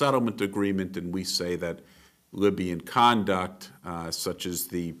our settlement agreement, and we say that Libyan conduct, such as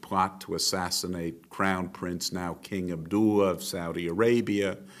the plot to assassinate Crown Prince, now King Abdullah of Saudi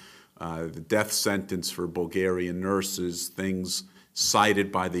Arabia, the death sentence for Bulgarian nurses, things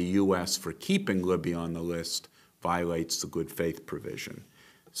cited by the U.S. for keeping Libya on the list, violates the good faith provision.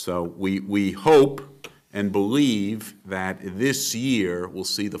 So we hope and believe that this year we'll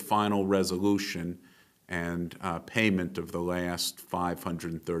see the final resolution and payment of the last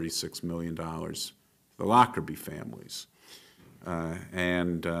 $536 million to the Lockerbie families.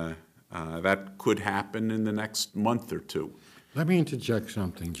 That could happen in the next month or two. Let me interject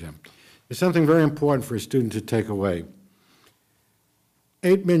something, Jim. There's something very important for a student to take away.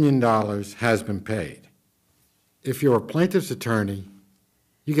 $8 million has been paid. If you're a plaintiff's attorney,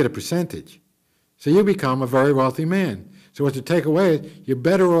 you get a percentage. So you become a very wealthy man. So what to take away is you're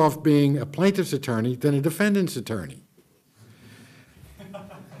better off being a plaintiff's attorney than a defendant's attorney.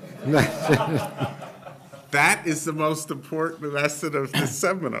 That is the most important lesson of the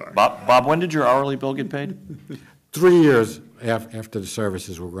seminar. Bob, when did your hourly bill get paid? 3 years after the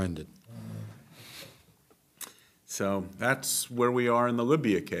services were rendered. So that's where we are in the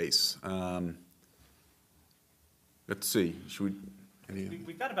Libya case. Let's see. Should we?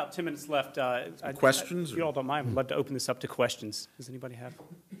 We've got about 10 minutes left. Questions? If you all don't mind, I'd love to open this up to questions. Does anybody have?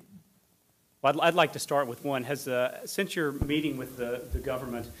 Well, I'd like to start with one. Since your meeting with the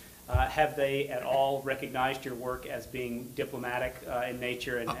government, have they at all recognized your work as being diplomatic in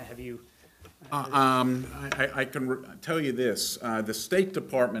nature, and have you? I can tell you this. The State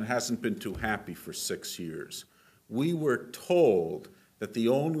Department hasn't been too happy for 6 years. We were told that the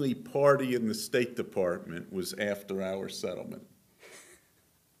only party in the State Department was after our settlement.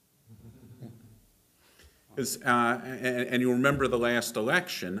 And you remember the last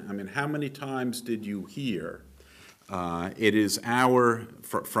election. I mean, how many times did you hear it is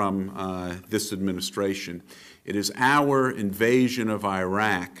from this administration, it is our invasion of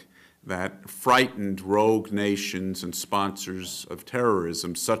Iraq that frightened rogue nations and sponsors of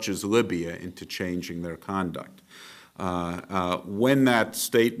terrorism, such as Libya, into changing their conduct. When that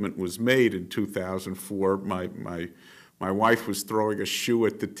statement was made in 2004, my wife was throwing a shoe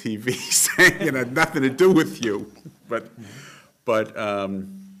at the TV saying it had nothing to do with you. But I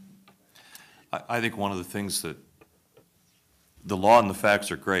think one of the things that the law and the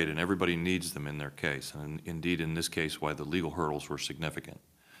facts are great, and everybody needs them in their case, and indeed in this case why the legal hurdles were significant.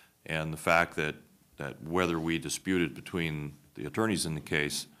 And the fact that whether we disputed between the attorneys in the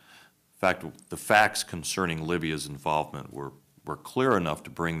case, the facts concerning Libya's involvement were clear enough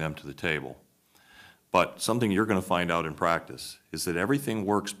to bring them to the table. But something you're going to find out in practice is that everything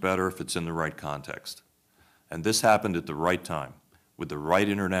works better if it's in the right context. And this happened at the right time, with the right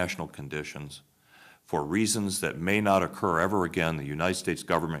international conditions, for reasons that may not occur ever again, the United States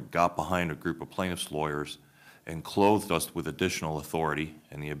government got behind a group of plaintiffs' lawyers and clothed us with additional authority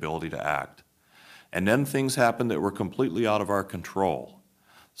and the ability to act. And then things happened that were completely out of our control,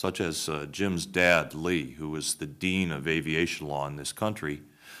 such as Jim's dad, Lee, who was the dean of aviation law in this country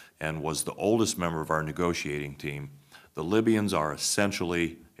and was the oldest member of our negotiating team. The Libyans are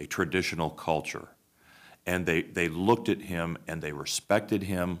essentially a traditional culture. And they looked at him and they respected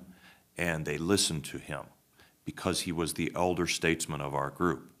him and they listened to him because he was the elder statesman of our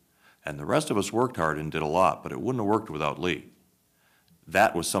group. And the rest of us worked hard and did a lot, but it wouldn't have worked without Lee.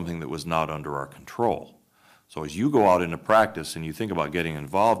 That was something that was not under our control. So as you go out into practice and you think about getting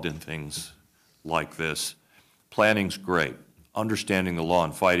involved in things like this, planning's great. Understanding the law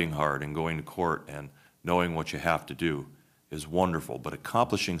and fighting hard and going to court and knowing what you have to do is wonderful. But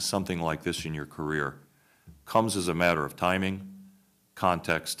accomplishing something like this in your career comes as a matter of timing,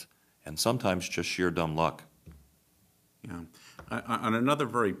 context, and sometimes just sheer dumb luck. Yeah. On another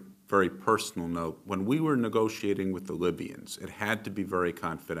very personal note, when we were negotiating with the Libyans, it had to be very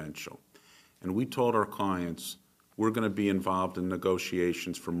confidential. And we told our clients, we're going to be involved in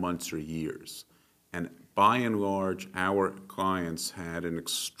negotiations for months or years. And by and large, our clients had an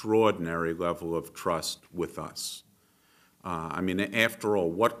extraordinary level of trust with us. I mean, after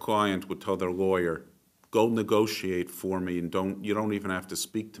all, what client would tell their lawyer, go negotiate for me and you don't even have to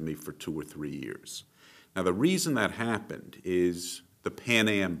speak to me for 2 or 3 years? Now, the reason that happened is the Pan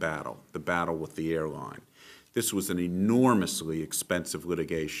Am battle, the battle with the airline. This was an enormously expensive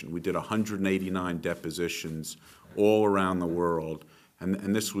litigation. We did 189 depositions all around the world,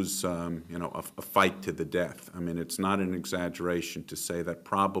 and this was, you know, a fight to the death. I mean, it's not an exaggeration to say that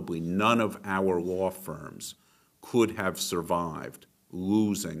probably none of our law firms could have survived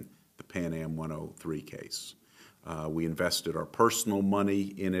losing the Pan Am 103 case. We invested our personal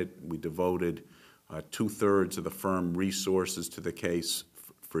money in it. We devoted 2/3 of the firm resources to the case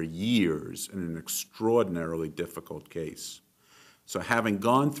for years in an extraordinarily difficult case. So having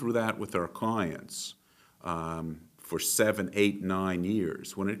gone through that with our clients for 7, 8, 9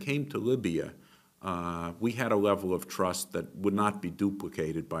 years, when it came to Libya, we had a level of trust that would not be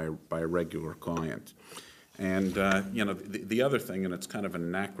duplicated by a regular client. And you know, the other thing, and it's kind of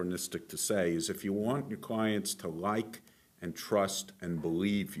anachronistic to say, is if you want your clients to like and trust and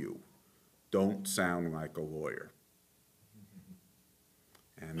believe you, don't sound like a lawyer.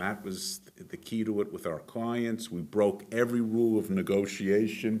 And that was the key to it with our clients. We broke every rule of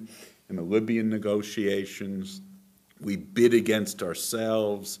negotiation in the Libyan negotiations. We bid against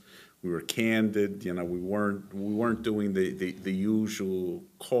ourselves. We were candid. You know, we weren't doing the usual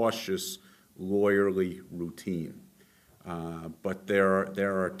cautious, lawyerly routine. But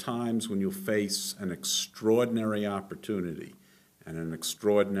there are times when you face an extraordinary opportunity and an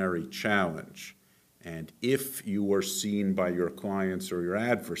extraordinary challenge. And if you are seen by your clients or your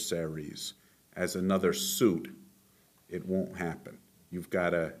adversaries as another suit, it won't happen. You've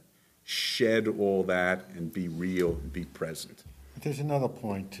got to shed all that and be real and be present. There's another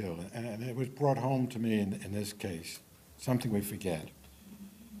point, too, and it was brought home to me in this case, something we forget.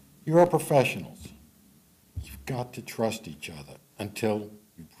 You are professionals. You've got to trust each other until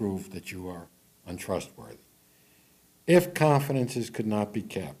you prove that you are untrustworthy. If confidences could not be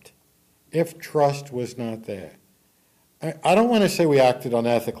kept, if trust was not there, I don't want to say we acted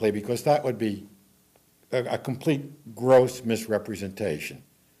unethically because that would be a complete gross misrepresentation.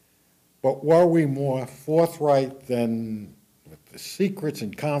 But were we more forthright than with the secrets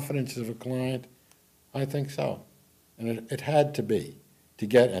and confidences of a client? I think so. And it had to be to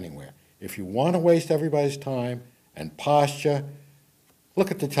get anywhere. If you want to waste everybody's time and posture,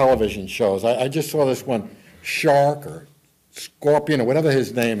 look at the television shows. I just saw this one, Shark or Scorpion or whatever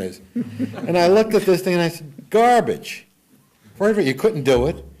his name is. And I looked at this thing and I said, garbage. Forever, you couldn't do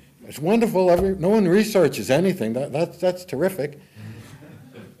it. It's wonderful. No one researches anything. That's terrific.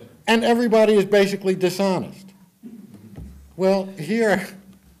 And everybody is basically dishonest. Well, here,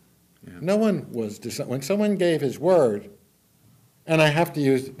 no one was dishonest. When someone gave his word, and I have to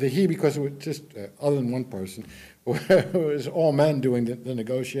use the he because it was just, other than one person, it was all men doing the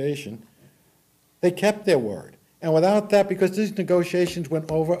negotiation, they kept their word. And without that, because these negotiations went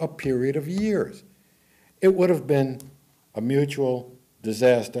over a period of years, it would have been a mutual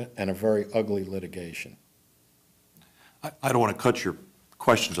disaster and a very ugly litigation. I don't want to cut your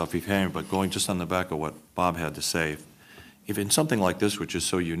questions off beforehand, but going just on the back of what Bob had to say, if in something like this, which is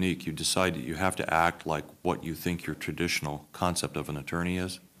so unique, you decide that you have to act like what you think your traditional concept of an attorney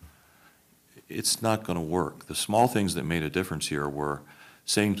is, it's not going to work. The small things that made a difference here were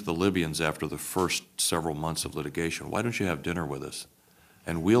saying to the Libyans after the first several months of litigation, why don't you have dinner with us?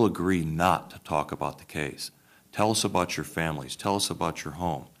 and we'll agree not to talk about the case. Tell us about your families. Tell us about your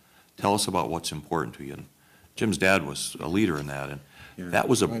home. Tell us about what's important to you. And Jim's dad was a leader in that, and that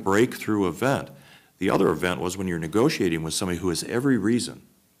was a breakthrough event. The other event was when you're negotiating with somebody who has every reason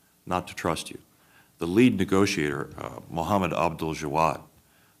not to trust you. The lead negotiator, Mohammed Abdul Jawad,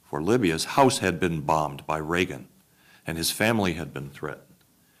 for Libya's house had been bombed by Reagan, and his family had been threatened.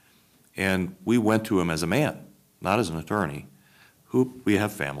 And we went to him as a man, not as an attorney, who we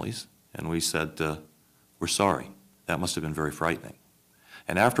have families, and we said, we're sorry. That must have been very frightening.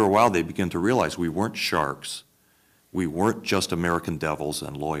 And after a while, they began to realize we weren't sharks. We weren't just American devils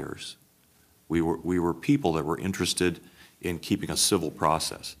and lawyers. We were people that were interested in keeping a civil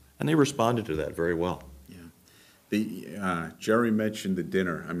process. And they responded to that very well. Yeah. Jerry mentioned the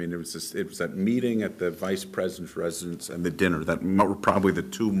dinner. I mean, it was that meeting at the vice president's residence and the dinner that were probably the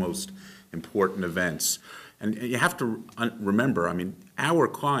two most important events. And you have to remember, I mean, our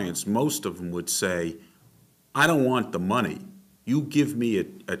clients, most of them would say, I don't want the money. You give me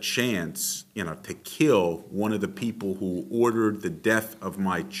a chance, to kill one of the people who ordered the death of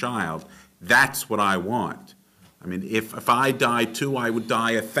my child. That's what I want. I mean, if I die too, I would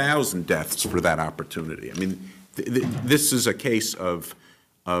die 1,000 deaths for that opportunity. I mean, this is a case of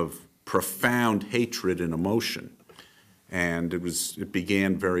profound hatred and emotion, and it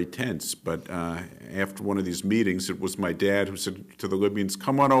began very tense. But after one of these meetings, it was my dad who said to the Libyans,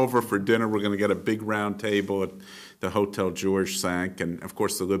 "Come on over for dinner. We're going to get a big round table at the Hotel George Cinq." And of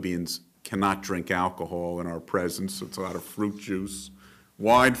course, the Libyans cannot drink alcohol in our presence. So it's a lot of fruit juice,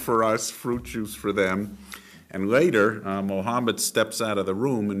 wine for us, fruit juice for them. And later, Mohammed steps out of the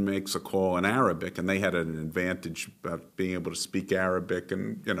room and makes a call in Arabic, and they had an advantage about being able to speak Arabic,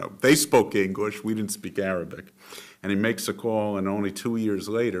 and they spoke English, we didn't speak Arabic. And he makes a call, and only 2 years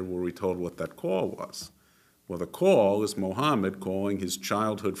later were we told what that call was. Well, the call is Mohammed calling his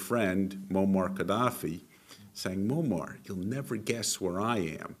childhood friend, Muammar Gaddafi, saying, "Muammar, you'll never guess where I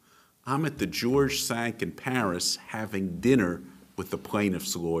am. I'm at the George Cinq in Paris having dinner with the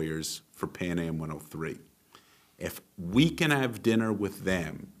plaintiff's lawyers for Pan Am 103. If we can have dinner with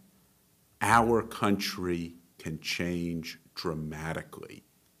them, our country can change dramatically.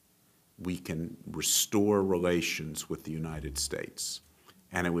 We can restore relations with the United States."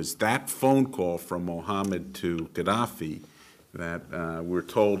 And it was that phone call from Mohammed to Gaddafi that we're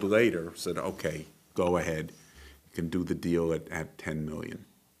told later said, okay, go ahead, you can do the deal at $10 million.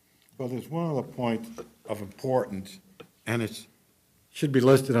 Well, there's one other point of importance, and it should be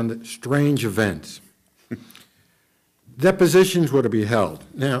listed under strange events. Depositions were to be held.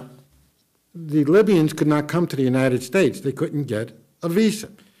 Now, the Libyans could not come to the United States. They couldn't get a visa.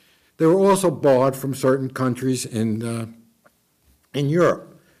 They were also barred from certain countries in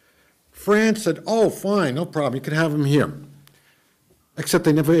Europe. France said, oh, fine, no problem, you can have them here. Except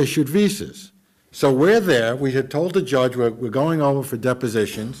they never issued visas. So we're there. We had told the judge we're going over for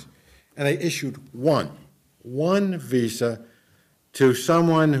depositions, and they issued one visa to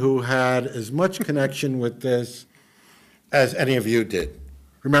someone who had as much connection with this as any of you did,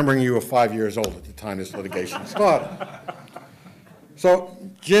 remembering you were 5 years old at the time this litigation started. So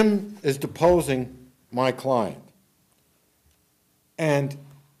Jim is deposing my client, and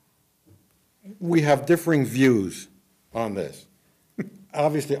we have differing views on this.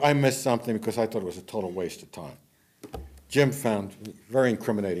 Obviously, I missed something because I thought it was a total waste of time. Jim found very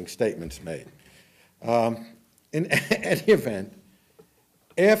incriminating statements made. In any event,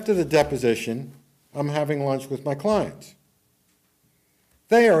 after the deposition, I'm having lunch with my clients.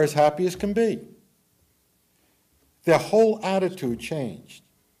 They are as happy as can be. Their whole attitude changed.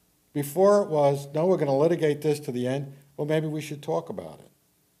 Before it was, no, we're going to litigate this to the end. Well, maybe we should talk about it.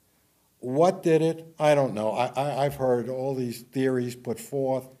 What did it? I don't know. I've heard all these theories put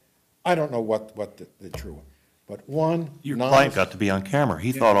forth. I don't know what the true. But your client got to be on camera.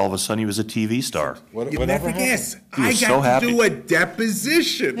 He thought all of a sudden he was a TV star. You never guess. I got to do a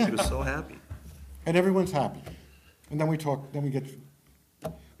deposition. He was so happy. And everyone's happy. And then we're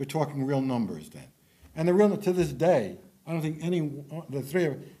talking real numbers then. And to this day, I don't think the three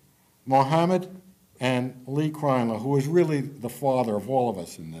of Mohammed and Lee Kreindler, who is really the father of all of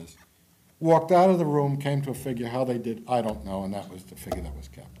us in this, walked out of the room, came to a figure. How they did, I don't know, and that was the figure that was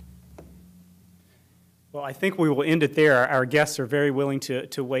kept. Well, I think we will end it there. Our guests are very willing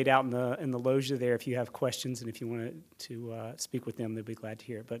to wait out in the loggia there if you have questions, and if you want to speak with them, they'd be glad to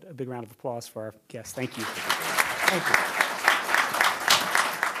hear it. But a big round of applause for our guests. Thank you. Thank you.